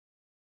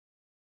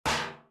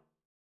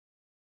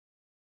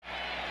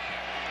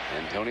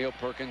Antonio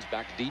Perkins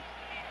back deep.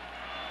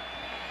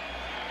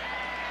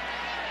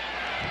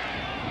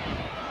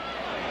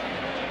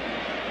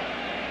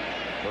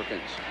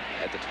 Perkins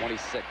at the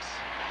 26.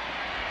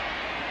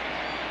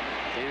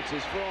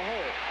 Dances for a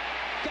hole.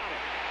 Got it.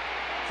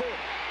 40,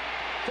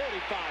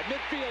 45,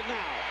 midfield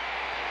now.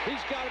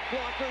 He's got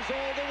blockers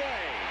all the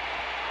way.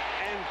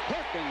 And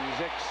Perkins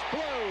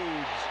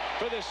explodes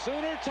for the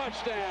Sooner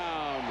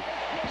touchdown.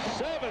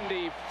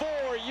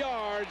 74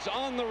 yards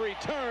on the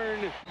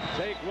return.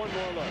 Take one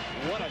more look.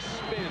 What a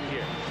spin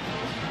here.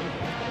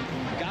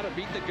 Got to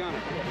beat the gunner,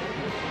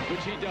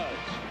 which he does.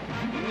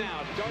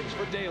 Now darts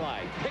for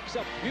daylight. Picks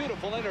up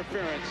beautiful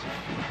interference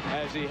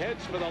as he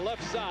heads for the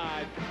left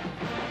side.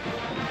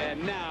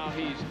 And now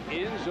he's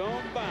in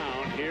zone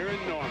bound here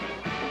in Norman.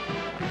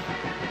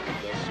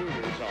 The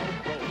Sooners are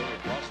rolling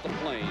across the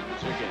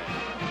plains again.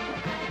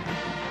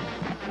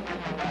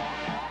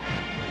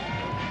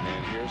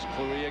 And here's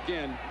Cleary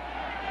again,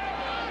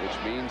 which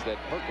means that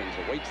Perkins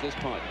awaits this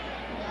punt.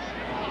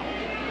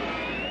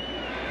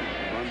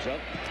 Runs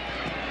up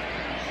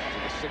to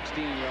the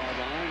 16-yard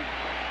line.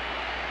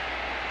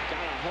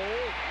 Got a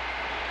hole.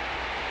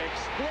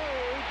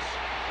 Explodes.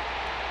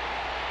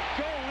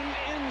 Going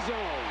end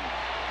zone.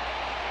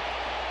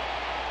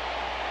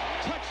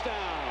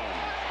 Touchdown.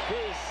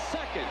 His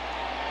second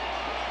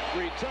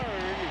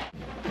return.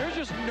 There's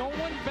just no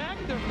one back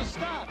there to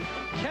stop.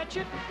 Catch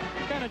it,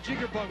 kind of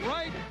jiggerbug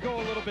right, go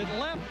a little bit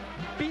left,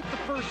 beat the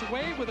first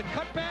wave with a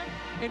cutback,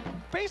 and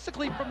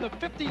basically from the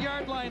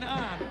 50-yard line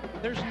on,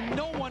 there's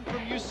no one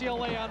from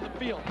UCLA on the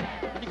field.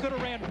 He could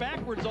have ran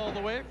backwards all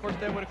the way. Of course,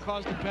 that would have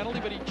caused a penalty,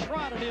 but he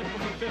trotted in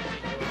from the 50.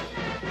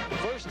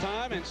 First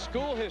time in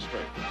school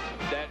history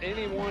that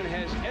anyone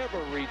has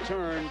ever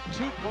returned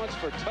 2 punts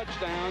for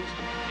touchdowns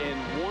in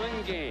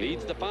one game.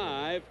 Needs the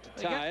 5 to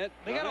tie it.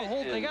 They got to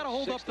hold. They got to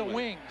hold up the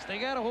wings. They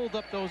got to hold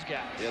up those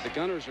guys. Yeah, the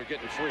Gunners are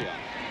getting free on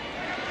it.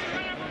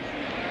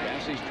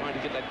 Bassey's trying to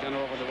get that gunner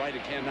over the right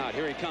and cannot.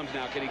 Here he comes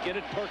now. Can he get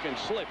it? Perkins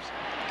slips.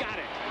 Got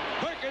it.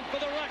 Perkins for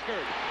the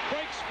record.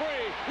 Breaks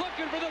free.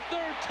 Looking for the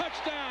 3rd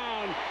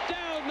touchdown.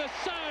 Down the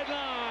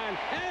sideline.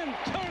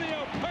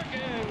 Antonio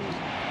Perkins.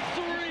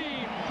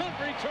 3 punt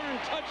return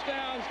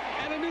touchdowns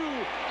and a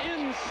new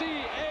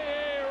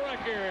NCAA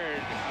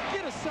record.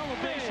 Get a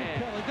celebration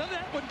penalty.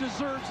 That one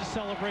deserves a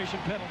celebration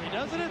penalty,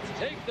 doesn't it?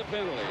 Take the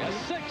penalty. A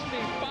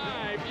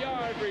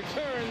 65-yard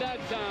return that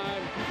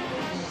time.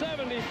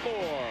 74,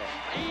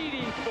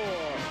 84,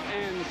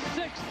 and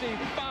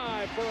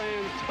 65 for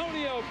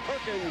Antonio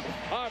Perkins,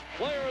 our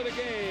player of the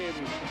game.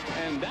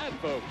 And that,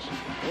 folks,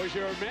 was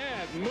your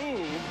mad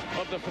move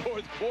of the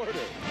 4th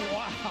quarter.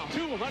 Wow.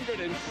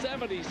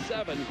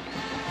 277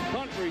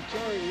 punt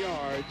return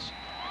yards.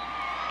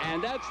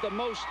 And that's the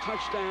most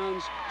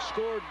touchdowns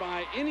scored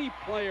by any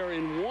player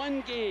in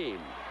one game.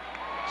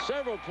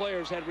 Several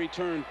players had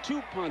returned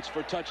 2 punts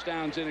for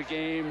touchdowns in a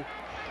game,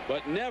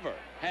 but never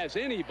has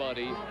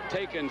anybody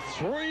taken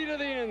 3 to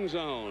the end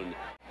zone.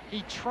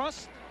 He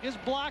trusts his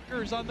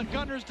blockers on the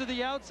Gunners to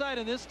the outside,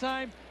 and this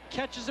time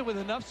catches it with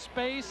enough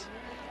space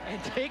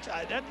and takes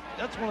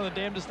that's one of the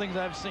damnedest things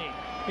I've seen.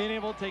 Being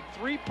able to take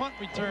 3 punt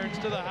returns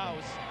to the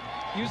house.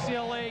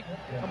 UCLA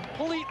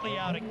completely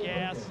out of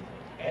gas.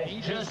 And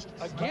he just,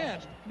 again,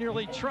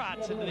 nearly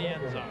trots into the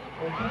end zone.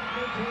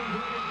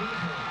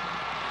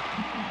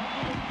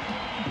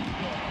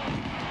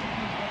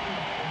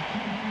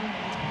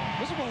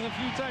 This is one of the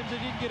few times they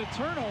didn't get a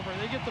turnover.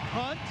 They get the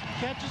punt,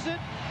 catches it,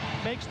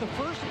 makes the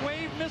first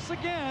wave miss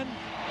again,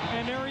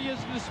 and there he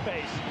is in the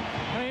space.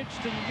 Kind of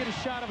interesting, you get a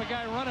shot of a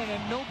guy running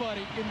and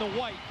nobody in the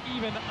white,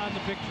 even on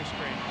the picture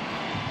screen.